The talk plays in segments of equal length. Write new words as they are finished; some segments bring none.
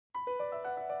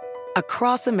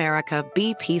Across America,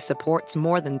 BP supports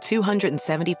more than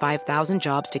 275,000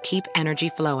 jobs to keep energy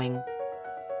flowing.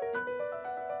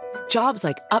 Jobs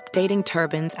like updating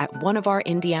turbines at one of our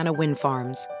Indiana wind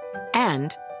farms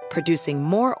and producing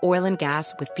more oil and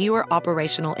gas with fewer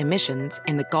operational emissions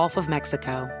in the Gulf of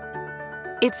Mexico.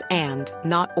 It's and,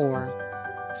 not or.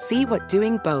 See what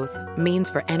doing both means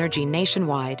for energy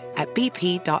nationwide at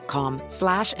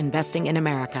bp.com/investing in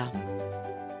America.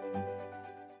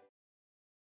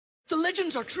 The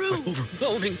legends are true. But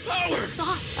overwhelming power! The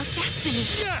sauce of destiny.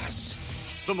 Yes!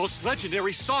 The most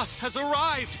legendary sauce has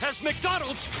arrived as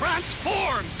McDonald's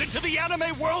transforms into the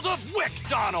anime world of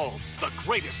WickDonald's. The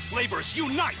greatest flavors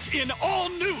unite in all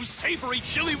new savory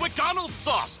chili McDonald's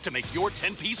sauce to make your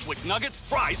 10-piece Wick Nuggets,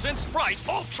 fries, and Sprite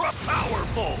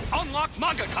ultra-powerful. Unlock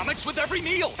manga comics with every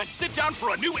meal and sit down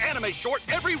for a new anime short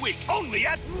every week only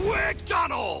at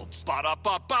WickDonald's.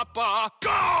 Ba-da-ba-ba-ba,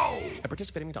 go! At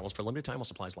participating McDonald's for a limited time while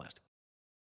supplies last.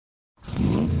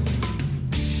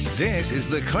 This is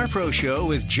the CarPro Show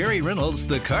with Jerry Reynolds,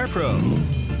 the CarPro.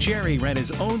 Jerry ran his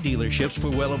own dealerships for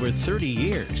well over 30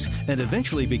 years and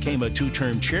eventually became a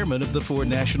two-term chairman of the Ford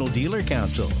National Dealer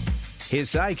Council.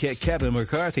 His sidekick, Kevin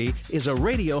McCarthy, is a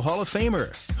Radio Hall of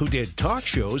Famer who did talk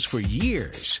shows for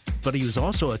years, but he was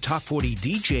also a top 40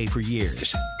 DJ for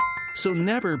years. So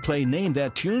never play Name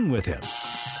That Tune with him.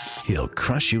 He'll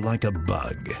crush you like a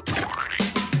bug.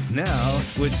 Now,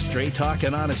 with straight talk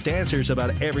and honest answers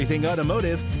about everything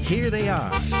automotive, here they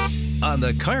are on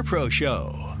the CarPro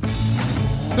Show.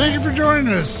 Thank you for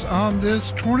joining us on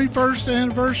this 21st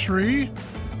anniversary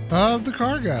of the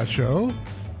Car Guy Show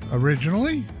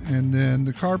originally, and then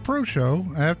the CarPro Show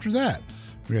after that.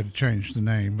 We had to change the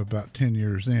name about 10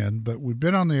 years in, but we've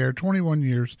been on the air 21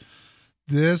 years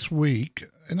this week,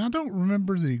 and I don't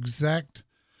remember the exact,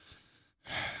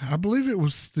 I believe it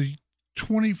was the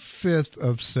 25th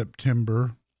of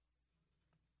September,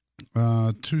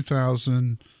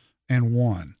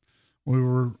 2001. We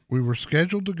were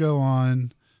scheduled to go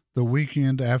on the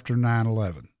weekend after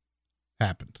 9/11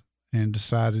 happened, and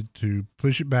decided to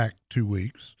push it back 2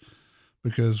 weeks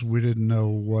because we didn't know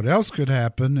what else could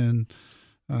happen. And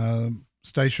a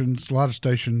lot of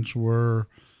stations were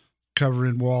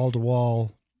covering wall to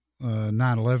wall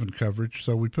 9/11 coverage,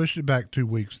 so we pushed it back 2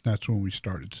 weeks. And that's when we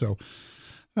started. So.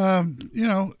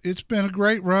 It's been a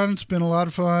great run. It's been a lot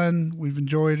of fun. We've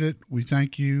enjoyed it. We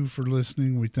thank you for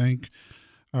listening. We thank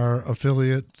our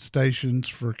affiliate stations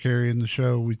for carrying the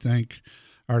show. We thank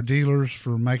our dealers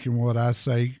for making what I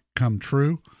say come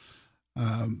true.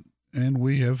 And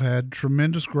we have had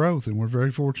tremendous growth, and we're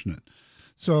very fortunate.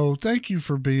 So thank you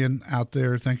for being out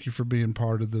there. Thank you for being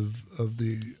part of the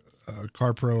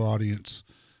CarPro audience,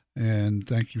 and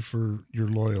thank you for your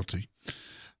loyalty.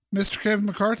 Mr. Kevin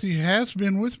McCarthy has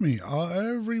been with me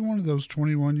every one of those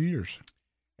 21 years.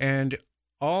 And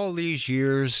all these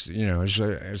years,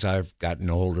 as I've gotten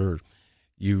older,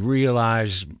 you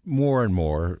realize more and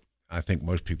more, I think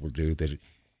most people do, that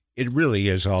it really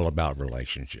is all about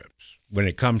relationships. When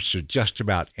it comes to just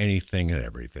about anything and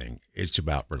everything, it's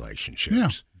about relationships.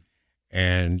 Yeah.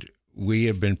 And we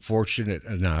have been fortunate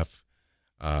enough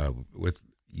with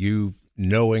you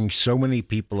knowing so many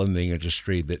people in the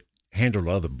industry that handled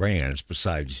other brands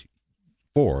besides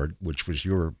Ford, which was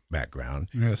your background.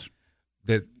 Yes.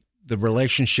 That the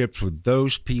relationships with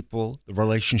those people, the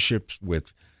relationships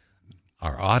with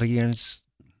our audience,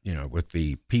 with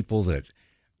the people that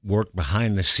work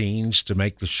behind the scenes to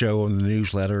make the show and the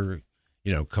newsletter,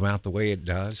 come out the way it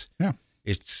does. Yeah.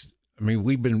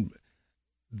 We've been,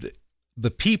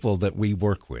 the people that we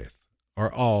work with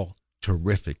are all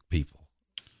terrific people.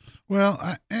 Well,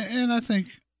 I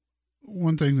think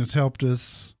one thing that's helped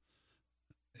us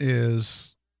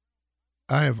is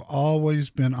I have always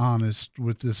been honest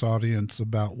with this audience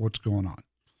about what's going on.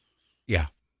 Yeah.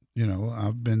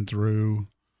 I've been through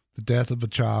the death of a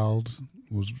child,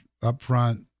 was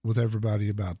upfront with everybody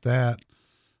about that.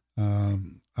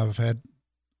 I've had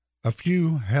a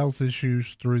few health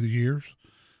issues through the years.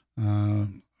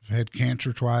 I've had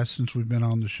cancer twice since we've been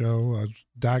on the show. I was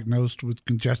diagnosed with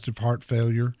congestive heart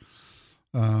failure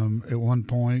at one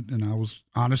point, and I was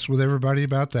honest with everybody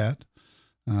about that.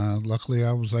 Luckily,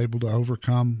 I was able to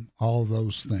overcome all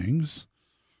those things.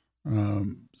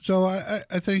 So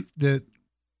I think that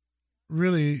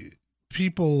really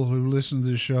people who listen to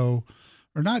this show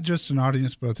are not just an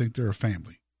audience, but I think they're a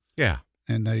family. Yeah.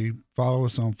 And they follow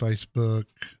us on Facebook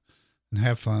and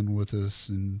have fun with us.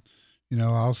 And,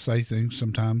 I'll say things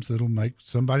sometimes that'll make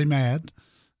somebody mad,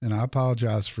 and I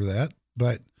apologize for that.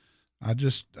 But I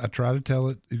try to tell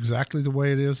it exactly the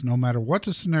way it is, no matter what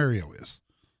the scenario is.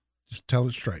 Just tell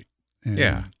it straight. And,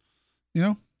 yeah.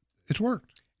 It's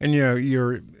worked. And,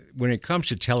 when it comes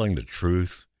to telling the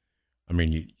truth, I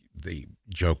mean, the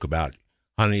joke about,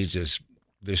 honey, does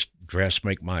this dress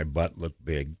make my butt look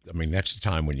big? I mean, that's the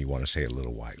time when you want to say a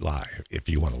little white lie if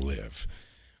you want to live.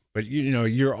 But,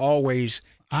 you're always...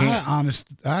 I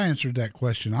answered that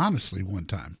question honestly one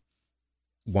time.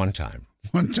 One time.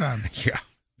 Yeah.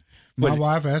 My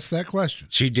wife asked that question.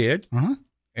 She did? Uh-huh.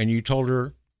 And you told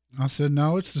her? I said,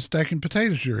 no, it's the steak and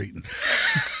potatoes you're eating.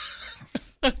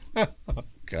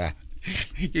 God,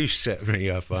 you set me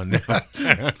up on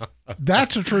that.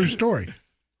 That's a true story.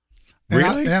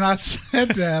 Really? And I said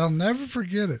that, I'll never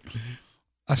forget it.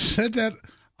 I said that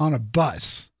on a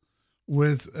bus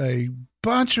with a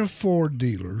bunch of Ford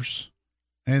dealers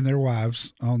and their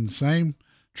wives on the same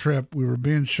trip. We were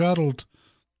being shuttled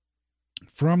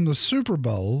from the Super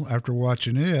Bowl after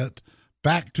watching it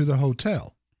back to the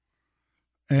hotel.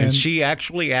 And she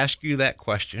actually asked you that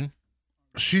question?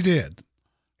 She did.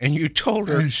 And you told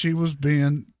her? And she was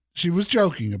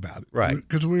joking about it. Right.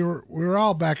 Because we were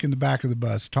all back in the back of the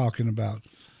bus talking about,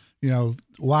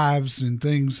 wives and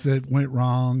things that went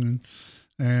wrong.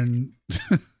 And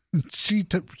she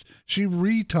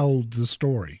retold the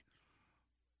story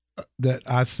that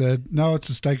I said, no, it's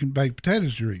the steak and baked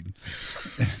potatoes you're eating.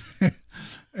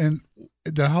 And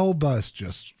the whole bus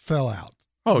just fell out.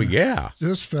 Oh, yeah.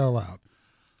 Just fell out.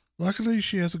 Luckily,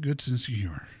 she has a good sense of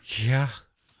humor. Yeah.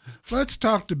 Let's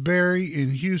talk to Barry in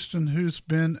Houston, who's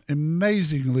been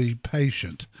amazingly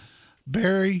patient.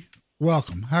 Barry,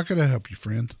 welcome. How can I help you,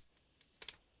 friend?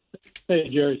 Hey,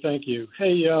 Jerry, thank you.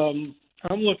 Hey, I'm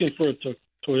looking for a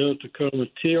Toyota Tacoma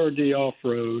TRD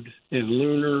Off-Road in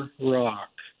Lunar Rock.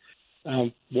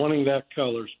 I'm wanting that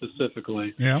color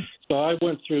specifically. Yeah. So I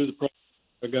went through the process.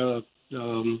 I got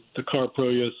the Car Pro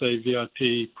USA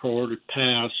VIP Pro-Order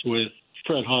Pass with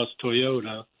Fred Haas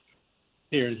Toyota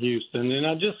here in Houston. And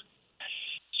I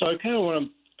kind of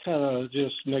want to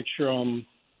just make sure I'm,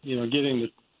 getting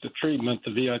the treatment,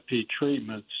 the VIP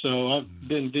treatment. So I've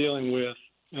been dealing with,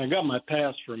 I got my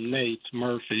pass from Nate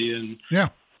Murphy and,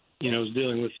 was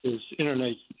dealing with his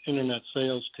internet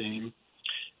sales team.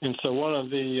 And so one of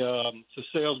the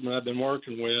salesmen I've been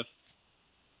working with,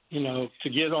 to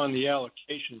get on the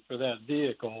allocation for that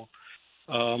vehicle,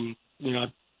 I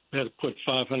had to put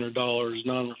 $500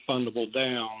 non-refundable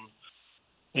down.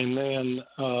 And then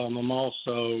I'm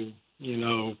also,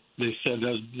 they said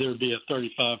there'd be a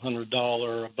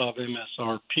 $3,500 above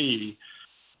MSRP,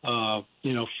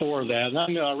 for that.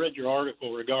 And I read your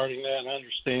article regarding that, and I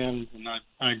understand, and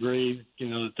I agree,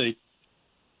 that they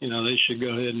should go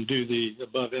ahead and do the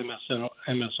above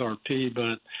MSRP.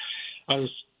 But I was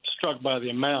struck by the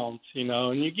amount,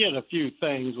 and you get a few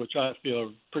things which I feel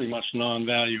are pretty much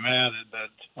non-value added.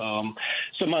 But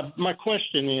so my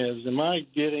question is, am I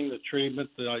getting the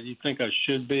treatment that you think I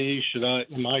should be?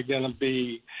 Am I going to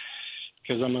be,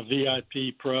 because I'm a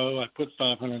VIP Pro, I put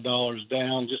 $500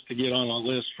 down just to get on a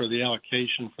list for the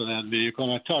allocation for that vehicle.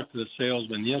 And I talked to the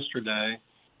salesman yesterday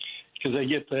because they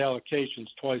get the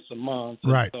allocations twice a month.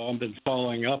 Right. So I've been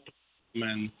following up with them,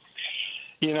 and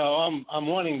I'm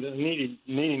needing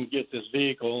to get this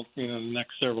vehicle, in the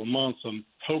next several months. I'm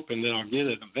hoping that I'll get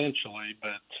it eventually.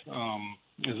 But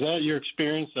is that your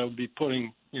experience? I would be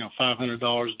putting,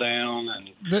 $500 down, and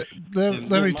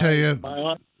let me tell you,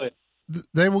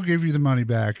 they will give you the money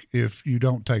back if you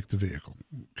don't take the vehicle.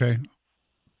 Okay.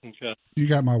 Okay. You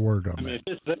got my word on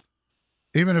that.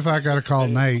 Even if I got to call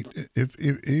Nate,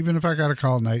 even if I got to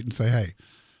call Nate and say, hey,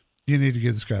 you need to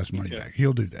give this guy his money back,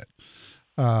 he'll do that.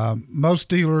 Most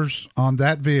dealers on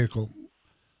that vehicle,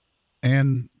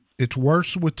 and it's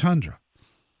worse with Tundra,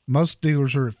 most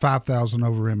dealers are at $5,000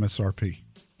 over MSRP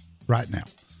right now.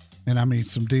 And I mean,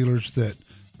 some dealers that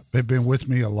have been with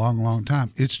me a long, long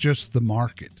time. It's just the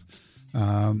market.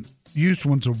 Used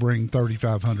ones will bring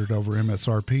 $3,500 over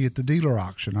MSRP at the dealer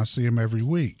auction. I see them every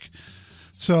week.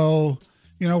 So,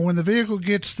 when the vehicle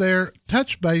gets there,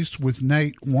 touch base with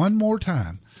Nate one more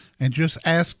time and just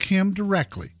ask him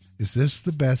directly, is this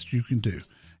the best you can do?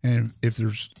 And if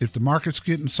the market's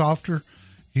getting softer,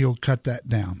 he'll cut that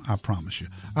down. I promise you.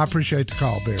 I appreciate the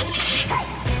call, Barry.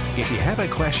 If you have a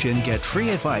question, get free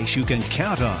advice you can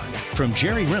count on from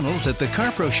Jerry Reynolds at the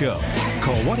CarPro Show.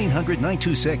 Call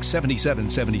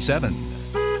 1-800-926-7777.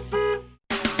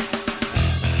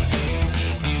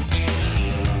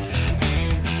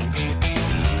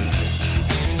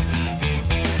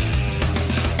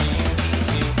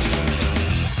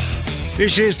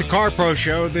 This is the CarPro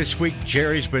Show. This week,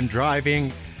 Jerry's been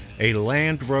driving a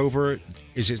Land Rover.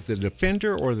 Is it the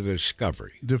Defender or the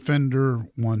Discovery? Defender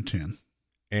 110.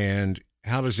 And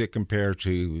how does it compare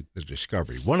to the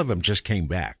Discovery? One of them just came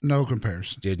back. No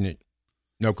comparison. Didn't it?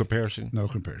 No comparison? No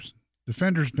comparison.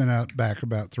 Defender's been out back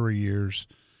about 3 years.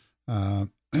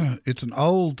 It's an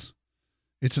old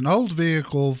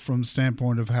vehicle from the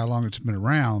standpoint of how long it's been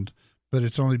around, but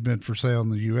it's only been for sale in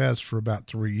the U.S. for about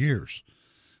 3 years.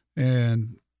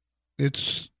 And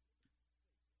it's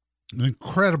an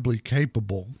incredibly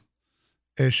capable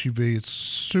SUV. It's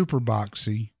super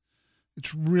boxy.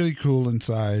 It's really cool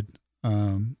inside.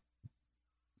 Will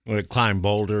it climb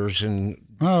boulders and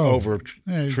over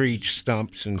tree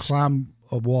stumps and climb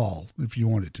a wall if you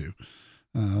want it to.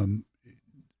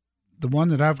 The one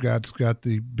that I've got's got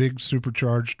the big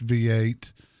supercharged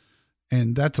V8,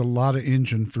 and that's a lot of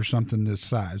engine for something this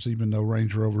size, even though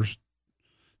Range Rovers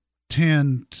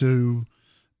tend to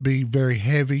be very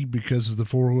heavy because of the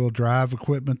four-wheel drive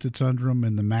equipment that's under them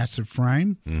and the massive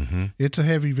frame. Mm-hmm. It's a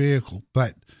heavy vehicle,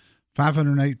 but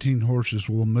 518 horses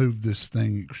will move this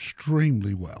thing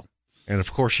extremely well. And,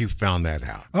 of course, you found that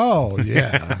out. Oh,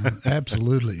 yeah,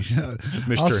 absolutely.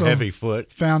 Mr. Also,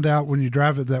 Heavyfoot. Found out when you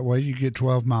drive it that way, you get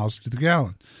 12 miles to the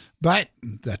gallon. But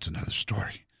that's another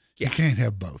story. Yeah. You can't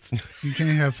have both. You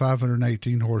can't have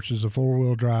 518 horses, a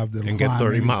four-wheel drive that'll and get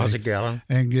 30 miles a gallon.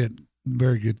 And get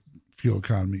very good fuel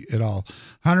economy at all.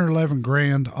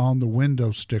 $111,000 on the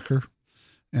window sticker.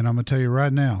 And I'm going to tell you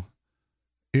right now,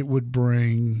 it would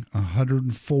bring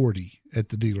 $140,000 at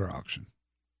the dealer auction.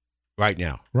 Right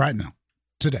now.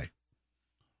 Today.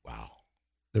 Wow.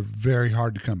 They're very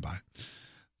hard to come by.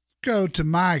 Go to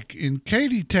Mike in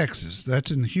Katy, Texas. That's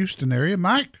in the Houston area.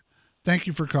 Mike, thank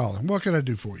you for calling. What can I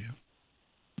do for you?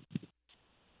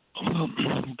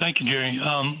 Thank you, Jerry.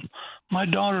 My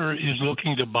daughter is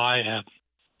looking to buy a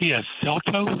Kia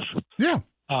Seltos. Yeah.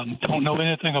 Don't know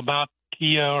anything about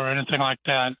Kia or anything like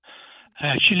that.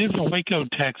 She lives in Waco,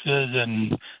 Texas,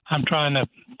 and I'm trying to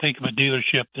think of a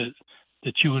dealership that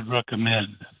you would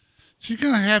recommend. She's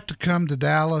going to have to come to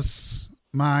Dallas,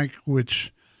 Mike,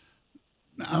 which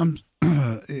I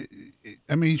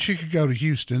mean, she could go to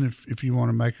Houston if you want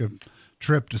to make a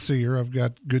trip to see her. I've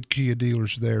got good Kia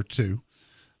dealers there too.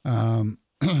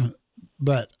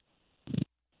 But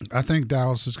I think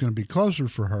Dallas is going to be closer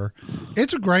for her.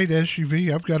 It's a great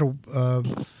SUV. I've got a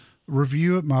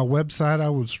review at my website.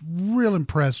 I was real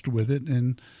impressed with it,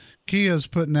 and Kia's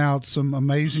putting out some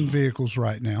amazing vehicles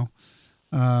right now.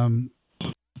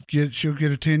 She'll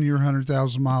get a 10-year,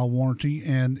 100,000-mile warranty,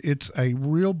 and it's a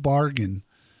real bargain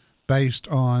based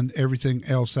on everything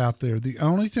else out there. The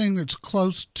only thing that's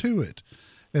close to it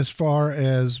as far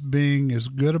as being as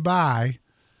good a buy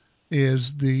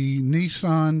is the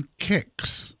Nissan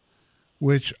Kicks,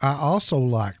 which I also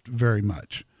liked very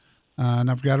much.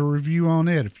 And I've got a review on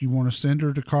it. If you want to send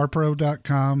her to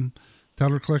carpro.com, tell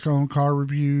her to click on car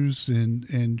reviews,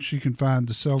 and she can find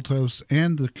the Seltos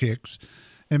and the Kicks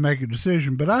and make a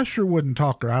decision. But I sure wouldn't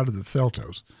talk her out of the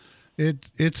Seltos.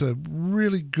 It's a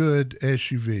really good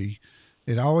SUV.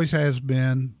 It always has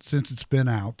been since it's been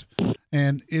out,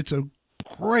 and it's a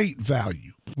great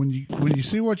value when you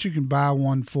see what you can buy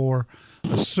one for,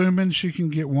 assuming she can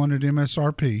get one at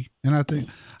MSRP, and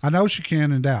I know she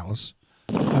can in Dallas,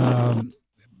 and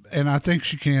I think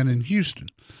she can in Houston.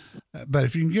 But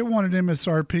if you can get one at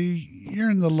MSRP, you're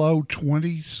in the low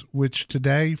 20s, which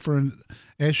today for an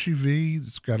SUV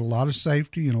that's got a lot of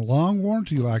safety and a long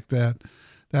warranty like that,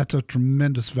 that's a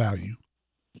tremendous value.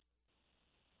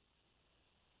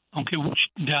 Okay, which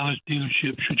Dallas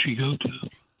dealership should she go to?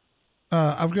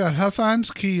 I've got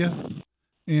Huffines Kia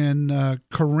in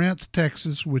Corinth,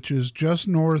 Texas, which is just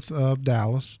north of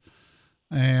Dallas.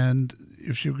 And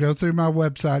if she'll go through my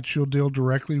website, she'll deal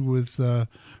directly with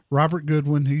Robert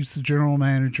Goodwin. He's the general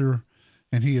manager,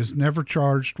 and he has never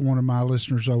charged one of my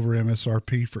listeners over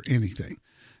MSRP for anything.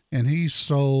 And he's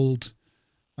sold,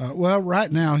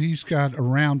 right now he's got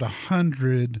around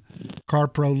 100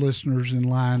 CarPro listeners in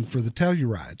line for the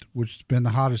Telluride, which has been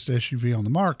the hottest SUV on the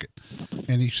market.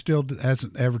 And he still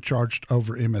hasn't ever charged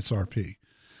over MSRP.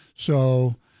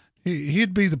 So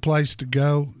he'd be the place to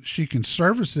go. She can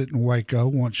service it in Waco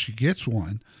once she gets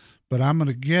one. But I'm going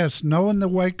to guess, knowing the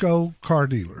Waco car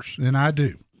dealers, and I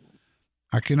do,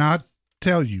 I cannot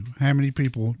tell you how many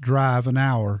people drive an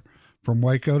hour from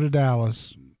Waco to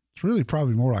Dallas. It's really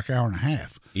probably more like an hour and a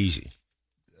half. Easy.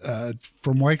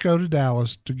 From Waco to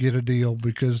Dallas to get a deal,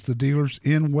 because the dealers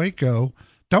in Waco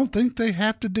don't think they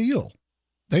have to deal.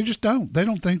 They just don't. They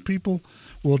don't think people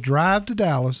will drive to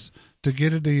Dallas to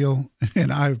get a deal,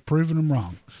 and I have proven them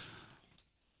wrong.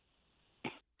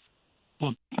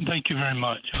 Well, thank you very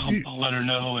much. I'll let her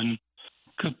know, and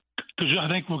because I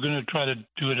think we're going to try to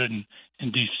do it in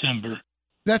December.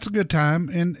 That's a good time,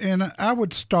 and I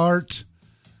would start,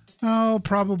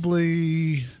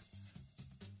 probably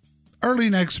early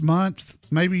next month,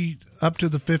 maybe up to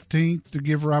the 15th, to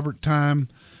give Robert time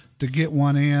to get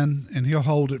one in, and he'll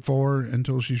hold it for her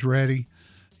until she's ready.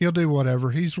 He'll do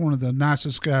whatever. He's one of the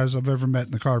nicest guys I've ever met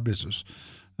in the car business.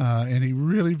 And he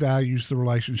really values the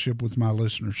relationship with my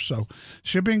listeners. So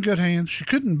she'll be in good hands. She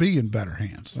couldn't be in better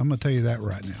hands. I'm going to tell you that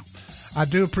right now. I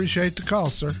do appreciate the call,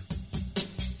 sir.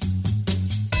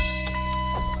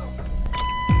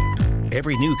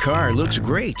 Every new car looks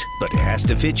great, but it has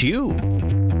to fit you.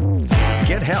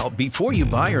 Get help before you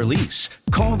buy or lease.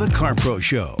 Call the CarPro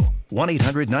Show.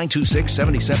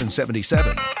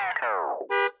 1-800-926-7777.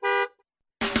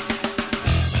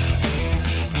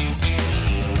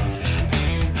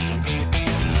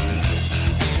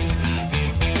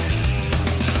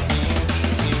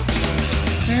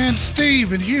 And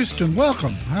Steve in Houston,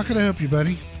 welcome. How can I help you,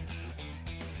 buddy?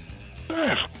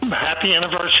 Happy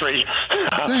anniversary.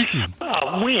 Thank you.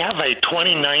 We have a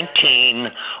 2019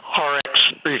 RX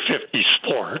 350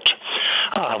 Sport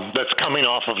that's coming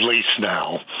off of lease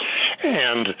now.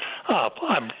 And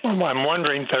I'm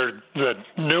wondering, the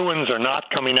new ones are not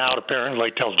coming out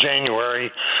apparently till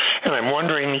January. And I'm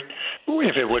wondering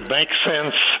if it would make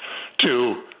sense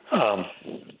to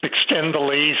extend the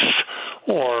lease,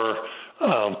 or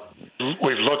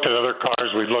we've looked at other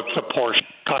cars. We've looked at the Porsche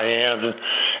Cayenne,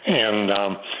 and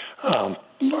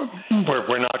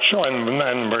we're not sure,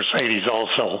 and Mercedes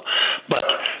also. But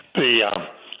the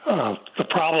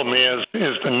problem is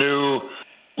the new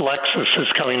Lexus is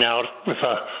coming out with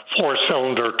a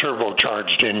 4-cylinder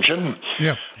turbocharged engine,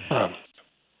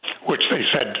 which they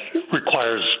said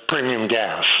requires premium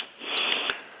gas.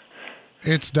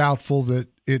 It's doubtful that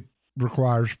it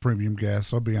requires premium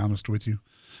gas. I'll be honest with you.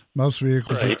 Most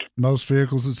vehicles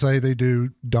that say they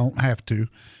do don't have to.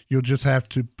 You'll just have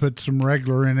to put some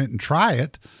regular in it and try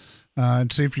it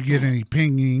and see if you get any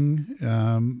pinging.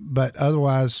 But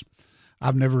otherwise,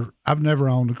 I've never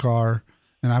owned a car,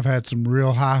 and I've had some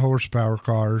real high horsepower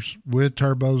cars with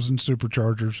turbos and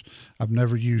superchargers. I've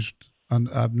never used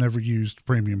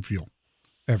premium fuel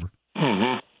ever.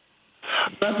 Mm-hmm.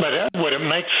 But would it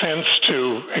make sense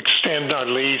to extend our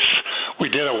lease? We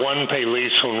did a one-pay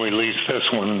lease when we leased this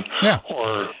one,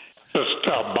 or just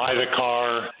buy the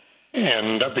car,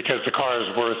 and because the car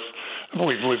is worth,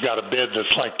 we've got a bid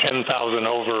that's like $10,000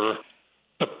 over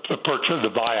the purchase, the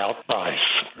buyout price.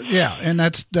 Yeah, and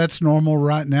that's normal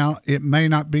right now. It may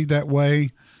not be that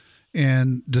way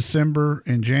in December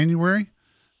and January.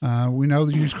 We know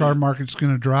the used car market's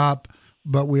going to drop,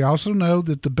 but we also know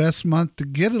that the best month to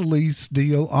get a lease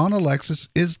deal on a Lexus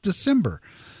is December.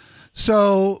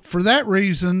 So for that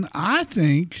reason, I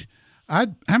think how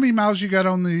many miles you got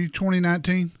on the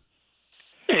 2019?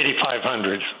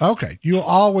 8,500. Okay. You'll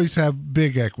always have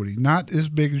big equity, not as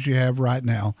big as you have right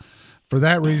now. For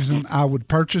that reason, I would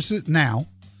purchase it now,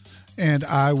 and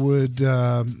I would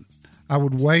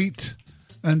wait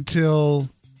until,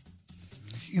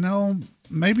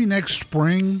 maybe next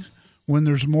spring when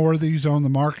there's more of these on the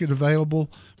market available,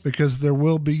 because there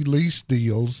will be lease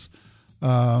deals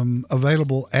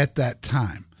available at that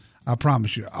time. I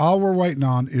promise you. All we're waiting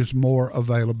on is more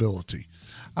availability.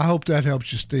 I hope that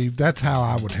helps you, Steve. That's how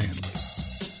I would handle it.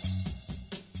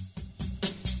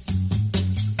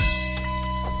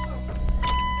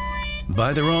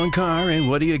 Buy the wrong car, and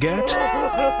what do you get?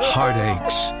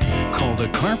 Heartaches. Call the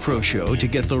CarPro Show to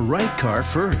get the right car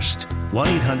first.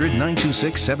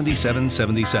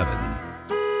 1-800-926-7777.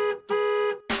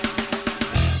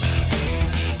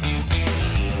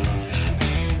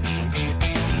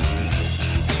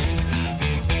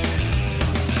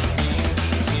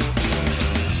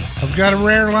 I've got a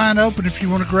rare line open if you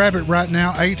want to grab it right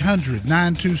now.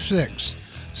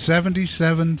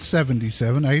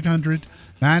 800-926-7777.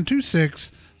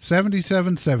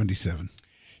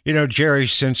 800-926-7777. Jerry,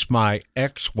 since my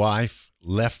ex-wife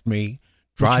left me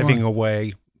driving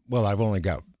away, well, I've only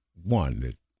got one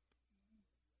that,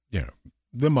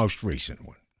 the most recent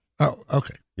one. Oh,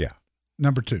 okay. Yeah.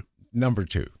 Number two.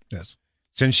 Yes.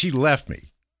 Since she left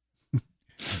me,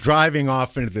 driving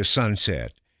off into the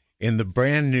sunset in the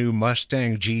brand new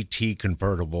Mustang GT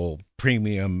convertible,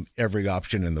 premium, every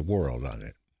option in the world on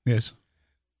it. Yes.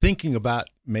 Thinking about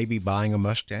maybe buying a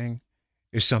Mustang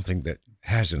is something that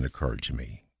hasn't occurred to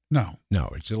me. No,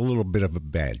 it's a little bit of a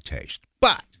bad taste.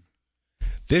 But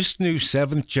this new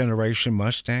 7th generation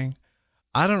Mustang,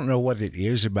 I don't know what it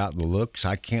is about the looks.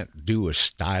 I can't do a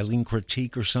styling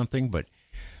critique or something, but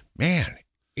man,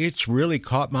 it's really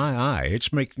caught my eye.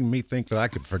 It's making me think that I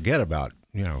could forget about,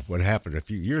 what happened a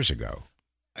few years ago.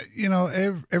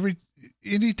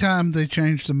 Anytime they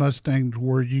change the Mustang to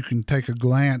where you can take a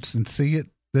glance and see it,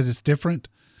 that it's different,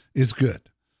 is good.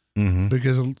 Mm-hmm.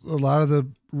 Because a lot of the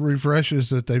refreshes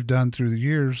that they've done through the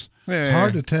years, it's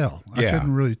hard to tell. I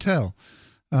couldn't really tell.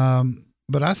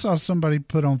 but I saw somebody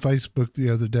put on Facebook the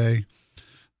other day,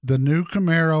 the new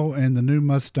Camaro and the new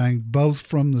Mustang, both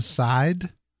from the side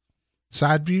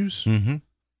views. Mm-hmm.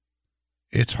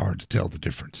 It's hard to tell the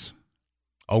difference.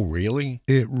 Oh, really?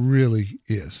 It really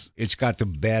is. It's got the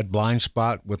bad blind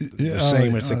spot with the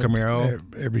same as the Camaro?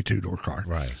 Every two-door car.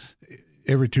 Right.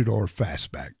 Every two-door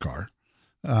fastback car.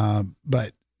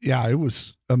 But, yeah, it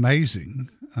was amazing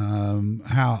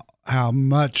how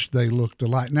much they looked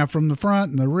alike. Now, from the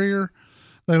front and the rear,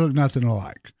 they look nothing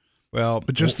alike. Well,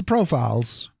 but just the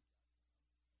profiles,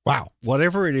 wow.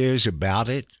 Whatever it is about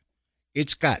it,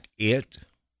 it's got it.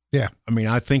 Yeah. I mean,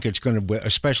 I think it's going to,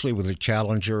 especially with the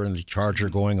Challenger and the Charger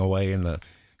going away and the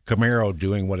Camaro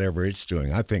doing whatever it's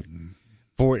doing, I think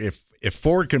Ford, if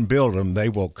Ford can build them, they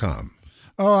will come.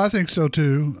 Oh, I think so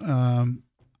too. And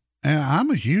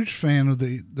I'm a huge fan of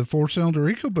the 4-cylinder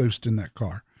EcoBoost in that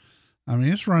car. I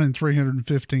mean, it's running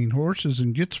 315 horses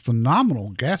and gets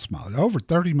phenomenal gas mileage, over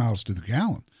 30 miles to the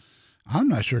gallon. I'm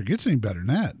not sure it gets any better than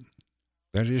that.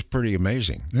 That is pretty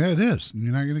amazing. Yeah, it is.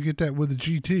 You're not going to get that with a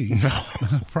GT. No.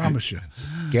 I promise you.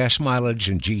 Gas mileage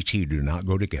and GT do not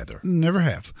go together. Never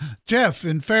have. Jeff,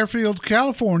 in Fairfield,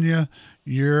 California,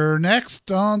 you're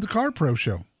next on the Car Pro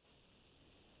Show.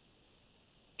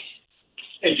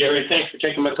 Hey, Jerry, thanks for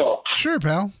taking my call. Sure,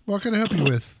 pal. What can I help you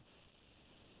with?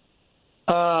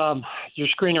 Your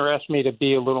screener asked me to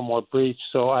be a little more brief,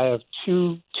 so I have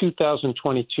two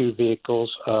 2022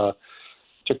 vehicles,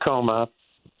 Tacoma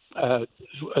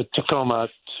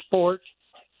Sport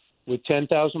with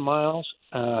 10,000 miles.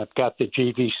 I've got the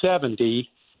GV70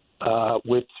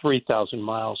 with 3,000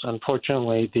 miles.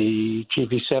 Unfortunately, the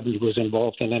GV70 was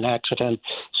involved in an accident,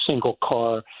 single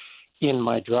car, in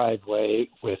my driveway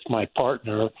with my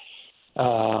partner,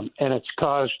 and it's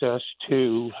caused us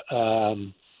to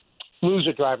lose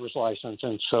a driver's license,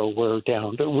 and so we're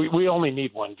down to, we only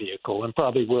need one vehicle and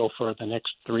probably will for the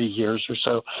next 3 years or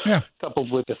so, coupled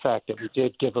with the fact that we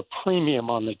did give a premium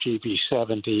on the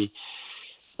GV70,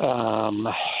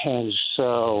 and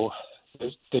so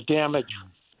the damage,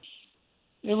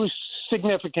 it was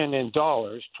significant in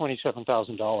dollars,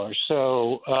 $27,000.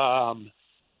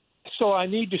 So I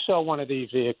need to sell one of these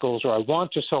vehicles, or I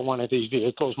want to sell one of these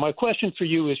vehicles. My question for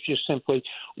you is just simply,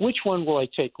 which one will I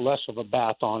take less of a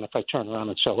bath on if I turn around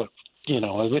and sell it,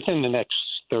 within the next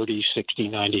 30, 60,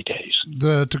 90 days?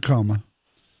 The Tacoma.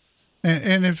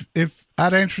 And if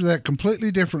I'd answer that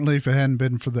completely differently if it hadn't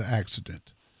been for the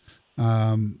accident.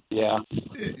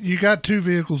 You got two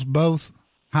vehicles, both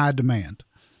high demand,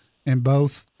 and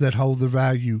both that hold their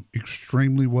value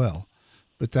extremely well.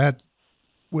 But that,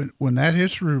 when that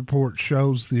history report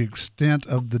shows the extent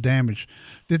of the damage,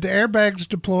 did the airbags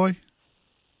deploy?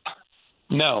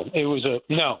 No, it was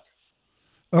no.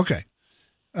 Okay.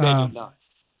 They did not.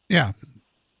 Yeah.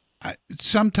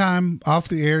 Sometime off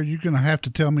the air, you're going to have to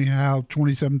tell me how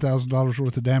 $27,000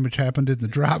 worth of damage happened in the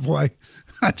driveway.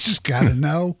 I just got to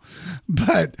know.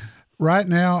 But right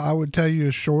now, I would tell you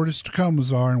as short as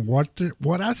Tacomas are, and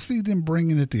what I see them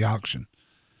bringing at the auction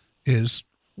is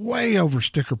way over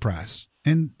sticker price.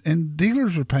 And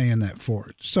dealers are paying that for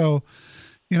it. So,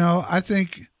 I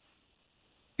think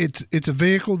it's a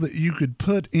vehicle that you could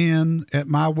put in at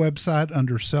my website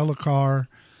under Sell a Car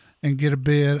and get a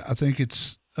bid. I think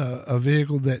it's a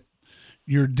vehicle that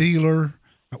your dealer.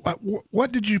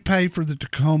 What did you pay for the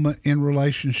Tacoma in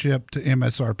relationship to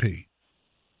MSRP?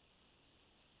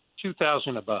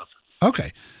 $2,000 above.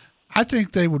 Okay, I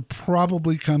think they would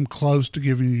probably come close to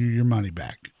giving you your money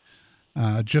back.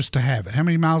 Just to have it. How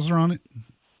many miles are on it?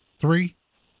 3?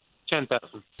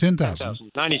 10,000.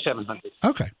 10,000. 9,700.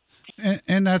 Okay.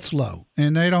 And that's low.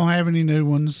 And they don't have any new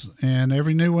ones. And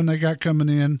every new one they got coming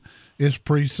in is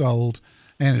pre-sold.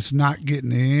 And it's not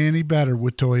getting any better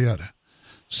with Toyota.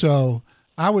 So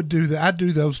I would do that. I'd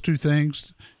do those two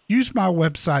things. Use my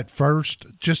website first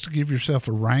just to give yourself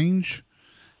a range.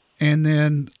 And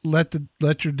then let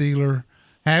your dealer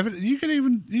have it. You could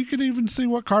even see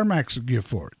what CarMax would give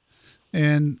for it.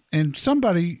 And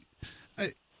somebody,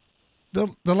 the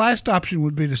last option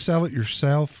would be to sell it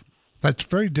yourself. That's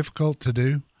very difficult to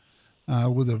do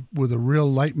with a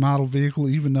real late model vehicle,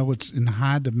 even though it's in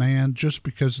high demand, just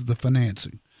because of the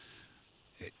financing.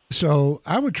 So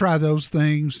I would try those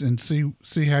things and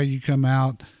see how you come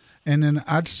out, and then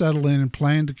I'd settle in and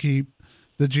plan to keep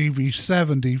the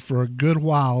GV70 for a good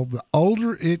while. The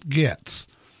older it gets,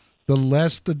 the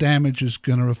less the damage is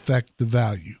going to affect the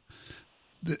value.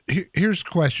 Here's the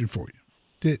question for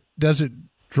you. Does it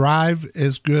drive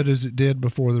as good as it did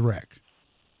before the wreck?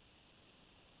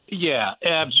 Yeah,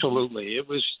 absolutely. It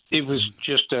was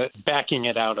just backing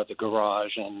it out of the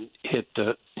garage and hit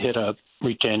a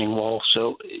retaining wall.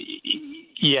 So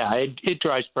Yeah, it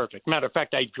drives perfect. Matter of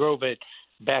fact, I drove it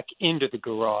back into the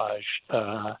garage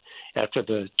after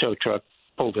the tow truck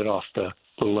pulled it off the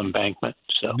little embankment.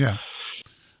 So yeah.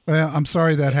 Well, I'm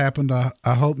sorry that happened. I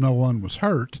hope no one was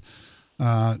hurt.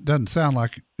 Doesn't sound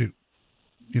like it,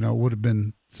 would have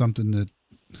been something that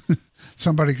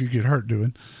somebody could get hurt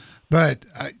doing. But,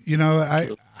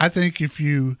 I think if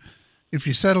you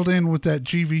settled in with that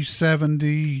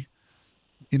GV70,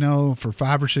 for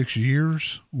 5 or 6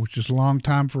 years, which is a long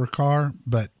time for a car,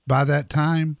 but by that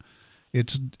time,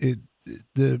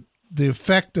 the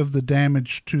effect of the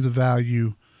damage to the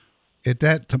value at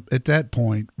that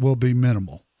point will be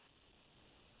minimal.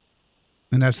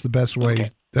 And that's the best way.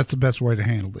 Okay. That's the best way to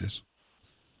handle this.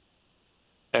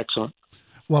 Excellent.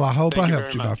 Well, I hope Thank I you helped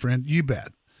very you, my much. friend. You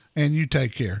bet. And you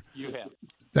take care. You have.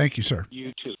 Thank you, sir.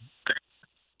 You too.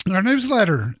 Our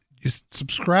newsletter, you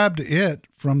subscribe to it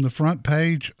from the front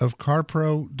page of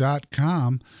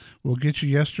carpro.com. We'll get you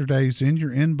yesterday's in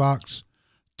your inbox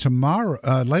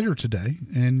later today,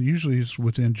 and usually it's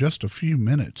within just a few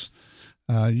minutes.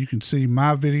 You can see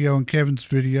my video and Kevin's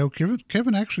video.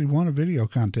 Kevin actually won a video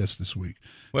contest this week.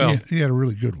 Well, he had a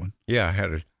really good one. Yeah, I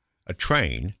had a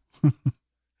train,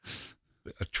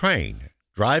 a train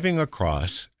driving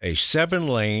across a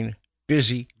 7-lane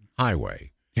busy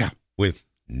highway. Yeah. With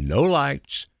no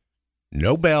lights,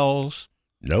 no bells,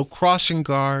 no crossing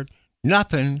guard,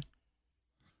 nothing.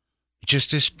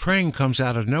 Just this train comes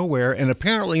out of nowhere and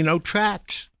apparently no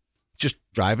tracks. Just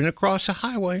driving across a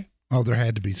highway. Oh, there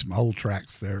had to be some old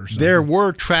tracks there. Or something. There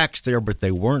were tracks there, but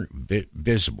they weren't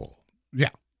visible.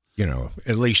 Yeah.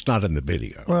 At least not in the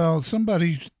video. Well,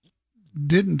 somebody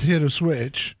didn't hit a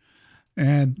switch,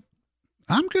 and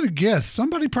I'm going to guess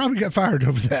somebody probably got fired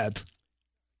over that.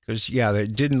 Because,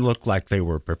 it didn't look like they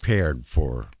were prepared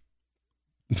for,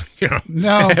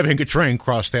 no. having a train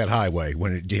cross that highway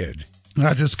when it did.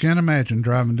 I just can't imagine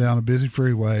driving down a busy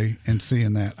freeway and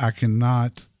seeing that. I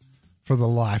cannot for the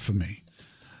life of me.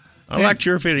 I liked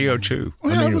your video, too.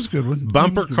 Well, that was a good one.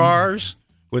 Bumper cars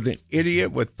with an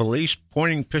idiot with police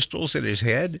pointing pistols at his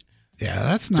head. Yeah,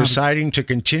 that's not... Deciding to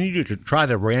continue to try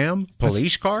to ram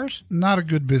police cars? Not a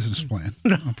good business plan,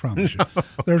 I promise you.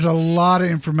 There's a lot of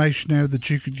information there that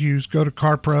you could use. Go to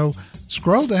CarPro,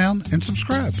 scroll down, and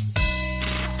subscribe.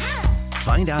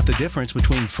 Find out the difference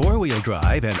between four-wheel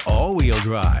drive and all-wheel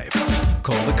drive.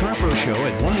 Call the CarPro Show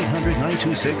at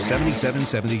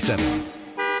 1-800-926-7777.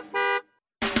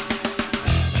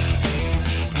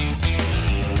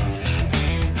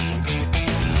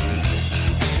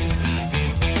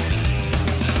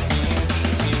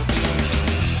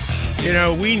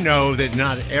 We know that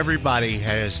not everybody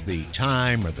has the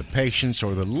time or the patience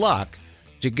or the luck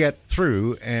to get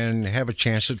through and have a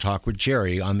chance to talk with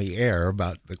Jerry on the air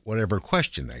about whatever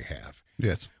question they have.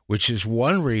 Yes. Which is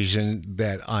one reason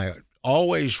that I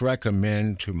always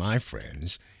recommend to my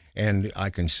friends, and I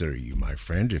consider you my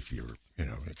friend if you're,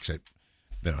 except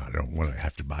that I don't want to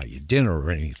have to buy you dinner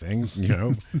or anything,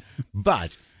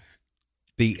 but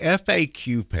the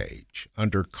FAQ page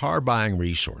under car buying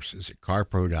resources at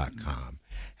carpro.com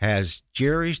has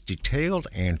Jerry's detailed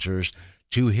answers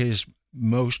to his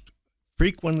most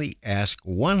frequently asked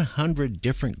 100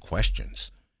 different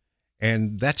questions.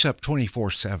 And that's up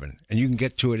 24/7, and you can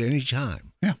get to it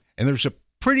anytime. Yeah. And there's a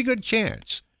pretty good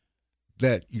chance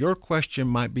that your question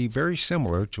might be very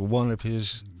similar to one of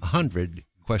his 100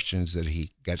 questions that he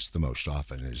gets the most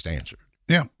often and is answered.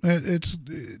 Yeah,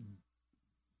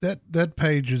 that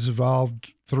page has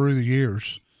evolved through the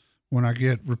years. When I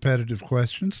get repetitive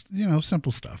questions,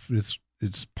 simple stuff. It's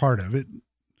part of it.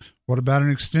 What about an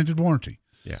extended warranty?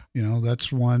 Yeah. That's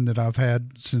one that I've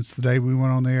had since the day we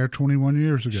went on the air 21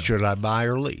 years ago. Should I buy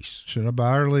or lease? Should I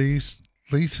buy or lease?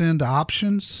 Lease into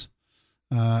options.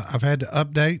 I've had to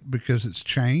update because it's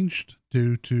changed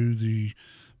due to the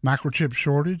microchip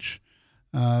shortage.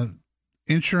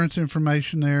 Insurance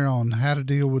information there on how to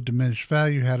deal with diminished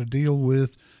value, how to deal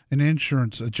with an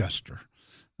insurance adjuster.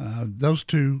 Those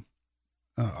two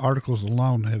articles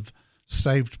alone have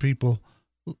saved people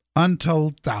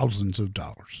untold thousands of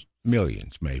dollars.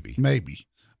 Millions, maybe. Maybe.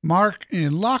 Mark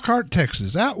in Lockhart,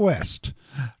 Texas, out west.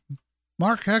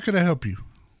 Mark, how could I help you?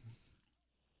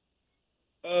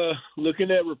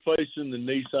 Looking at replacing the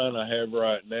Nissan I have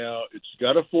right now. It's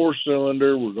got a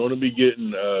 4-cylinder. We're going to be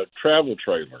getting a travel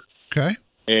trailer. Okay.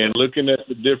 And looking at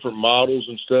the different models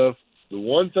and stuff, the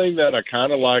one thing that I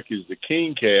kind of like is the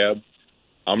king cab.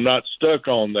 I'm not stuck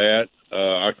on that.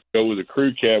 I could go with a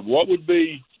crew cab. What would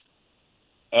be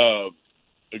a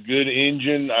good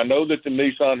engine? I know that the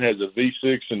Nissan has a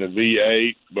V6 and a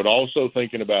V8, but also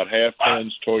thinking about half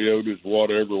tons, Toyotas,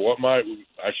 whatever. What might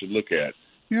I should look at?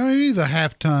 Either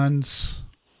half tons,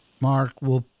 mark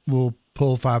will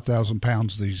pull 5,000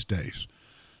 pounds these days.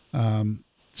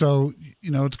 So,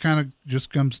 it kind of just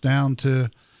comes down to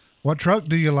what truck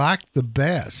do you like the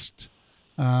best?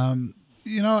 In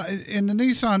the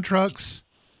Nissan trucks,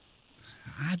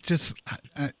 I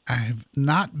have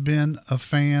not been a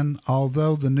fan,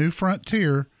 although the new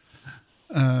Frontier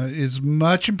is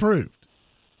much improved.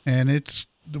 And it's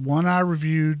the one I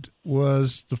reviewed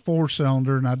was the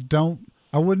 4-cylinder, and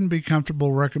I wouldn't be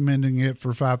comfortable recommending it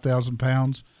for 5,000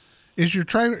 pounds. Is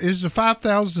the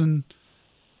 5,000,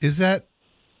 is that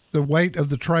the weight of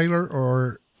the trailer,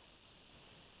 or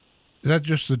is that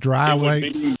just the dry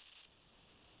weight?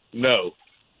 No.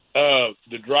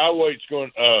 The dry weight's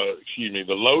the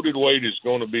loaded weight is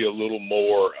going to be a little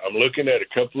more. I'm looking at a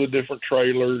couple of different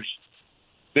trailers.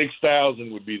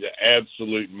 6,000 would be the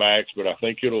absolute max, but I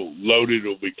think it'll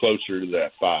be closer to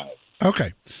that 5.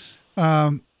 Okay.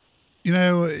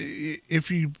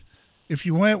 If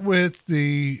you went with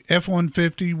the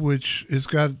F-150, which has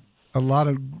got a lot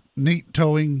of neat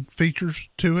towing features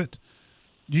to it,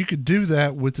 you could do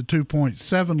that with the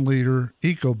 2.7 liter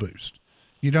EcoBoost.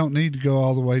 You don't need to go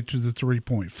all the way to the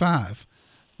 3.5.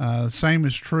 Same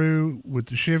is true with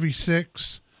the Chevy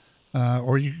 6,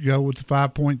 or you could go with the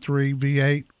 5.3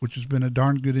 V8, which has been a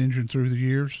darn good engine through the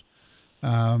years.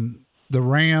 The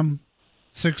Ram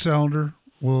 6-cylinder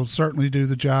will certainly do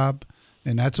the job,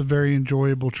 and that's a very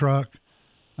enjoyable truck.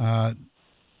 The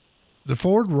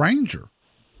Ford Ranger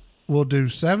will do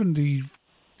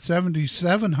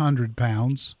 7,700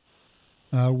 pounds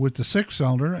with the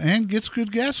 6-cylinder and gets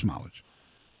good gas mileage.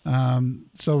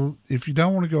 So if you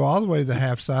don't want to go all the way to the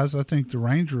half size, I think the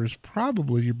Ranger is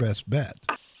probably your best bet.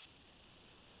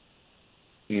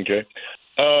 Okay.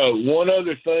 One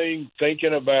other thing,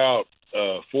 thinking about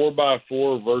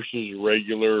 4x4 versus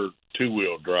regular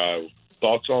 2-wheel drive.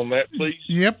 Thoughts on that, please?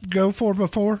 Yep, go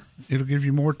 4x4. It'll give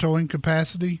you more towing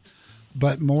capacity,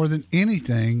 but more than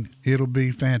anything, it'll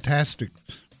be fantastic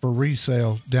for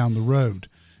resale down the road,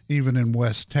 even in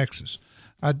West Texas.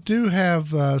 I do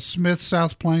have Smith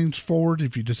South Plains Ford,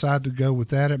 if you decide to go with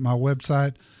that, at my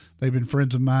website. They've been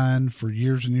friends of mine for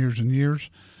years and years and years,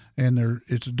 and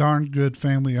it's a darn good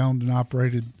family-owned and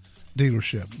operated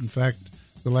dealership. In fact,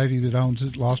 the lady that owns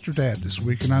it lost her dad this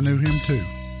week, and I knew him too.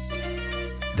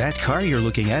 That car you're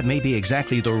looking at may be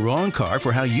exactly the wrong car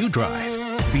for how you drive.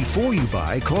 Before you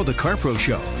buy, call the CarPro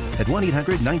Show at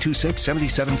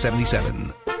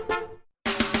 1-800-926-7777.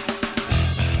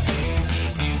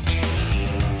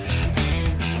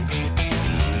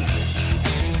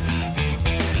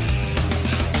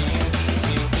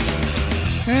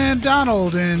 And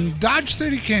Donald in Dodge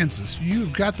City, Kansas,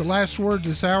 you've got the last word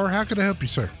this hour. How can I help you,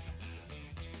 sir?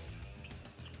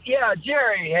 Yeah,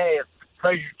 Jerry, hey, it's a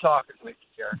pleasure talking with you,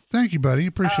 Jerry. Thank you, buddy.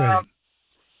 Appreciate it.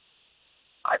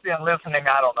 I've been listening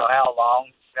I don't know how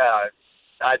long.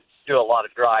 I do a lot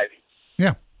of driving.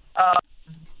 Yeah.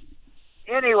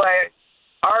 Anyway,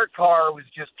 our car was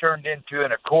just turned into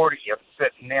an accordion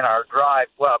sitting in our drive.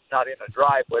 Well, not in a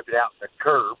driveway, but out in the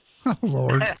curb. Oh,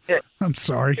 Lord. I'm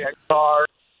sorry.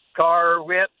 Car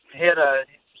went, ran a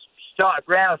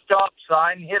stop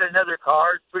sign, hit another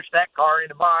car, pushed that car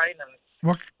into mine, and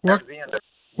that was the end of it.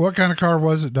 What kind of car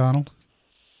was it, Donald?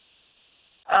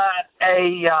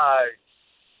 A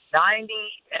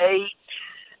 98.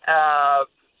 I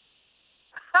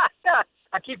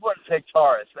keep wanting to say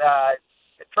Taurus. A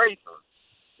Tracer.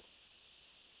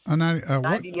 What?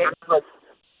 98.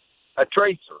 A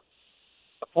Tracer.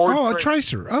 A Ford a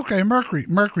Tracer. Okay,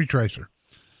 Mercury Tracer.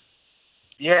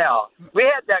 Yeah, we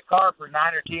had that car for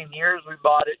 9 or 10 years. We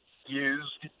bought it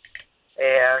used,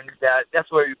 and that's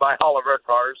the way we buy all of our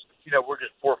cars. We're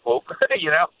just poor folk, I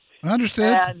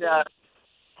understand. And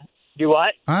do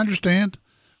what? I understand.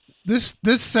 This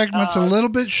segment's a little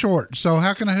bit short, so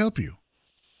how can I help you?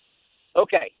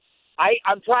 Okay, I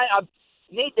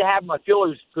need to have my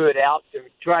fillers put out to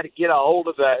try to get a hold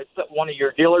of one of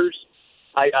your dealers.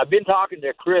 I've been talking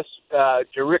to Chris,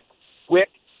 to Rick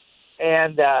Wick,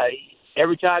 and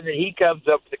every time that he comes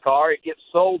up with the car, it gets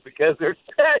sold because there's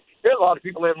a lot of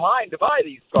people in line to buy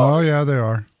these cars. Oh, yeah, there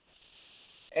are.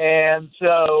 And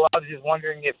so I was just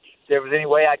wondering if there was any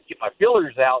way I could get my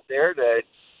fillers out there to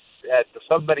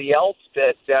somebody else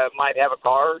that might have a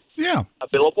car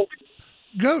available.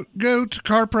 Go to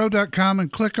carpro.com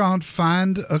and click on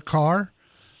Find a Car.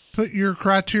 Put your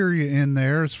criteria in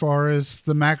there as far as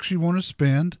the max you want to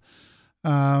spend,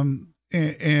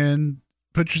 and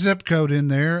put your zip code in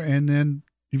there, and then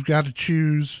you've got to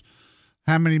choose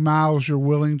how many miles you're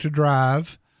willing to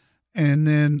drive, and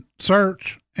then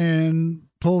search and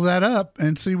pull that up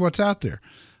and see what's out there.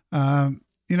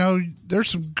 there's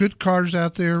some good cars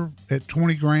out there at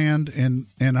 20 grand and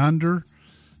under.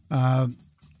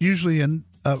 Usually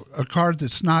a car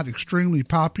that's not extremely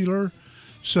popular.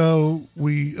 So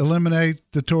we eliminate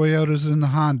the Toyotas and the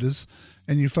Hondas,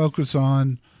 and you focus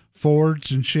on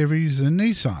Fords and Chevys and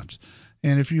Nissans.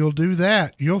 And if you'll do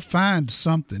that, you'll find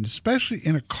something, especially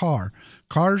in a car.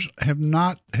 Cars have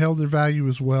not held their value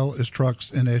as well as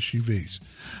trucks and SUVs.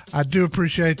 I do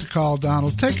appreciate the call,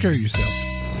 Donald. Take care of yourself.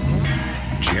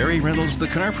 Jerry Reynolds, the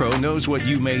Car Pro, knows what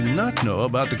you may not know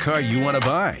about the car you want to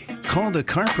buy. Call the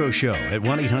Car Pro Show at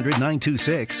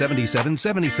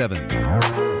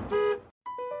 1-800-926-7777.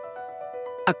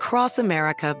 Across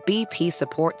America, BP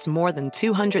supports more than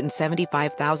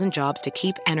 275,000 jobs to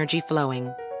keep energy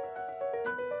flowing.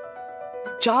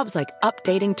 Jobs like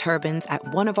updating turbines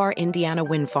at one of our Indiana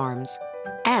wind farms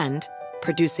and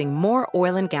producing more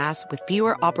oil and gas with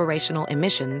fewer operational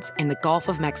emissions in the Gulf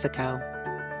of Mexico.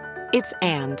 It's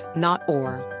and, not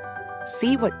or.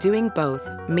 See what doing both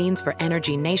means for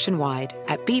energy nationwide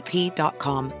at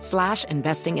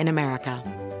bp.com/investing in America.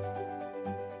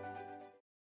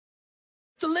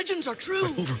 The legends are true.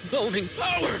 Overwhelming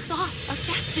power! The sauce of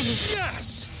destiny.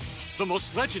 Yes! The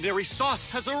most legendary sauce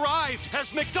has arrived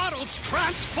as McDonald's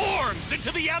transforms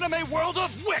into the anime world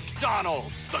of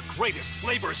WickDonald's. The greatest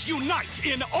flavors unite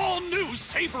in all new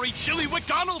savory chili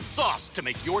McDonald's sauce to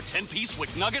make your 10-piece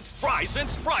Wick Nuggets, fries, and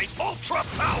Sprite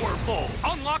ultra-powerful.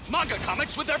 Unlock manga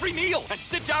comics with every meal and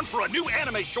sit down for a new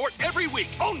anime short every week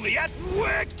only at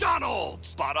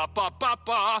WickDonald's.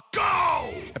 Ba-da-ba-ba-ba, go!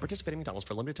 At participating McDonald's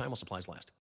for a limited time while supplies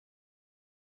last.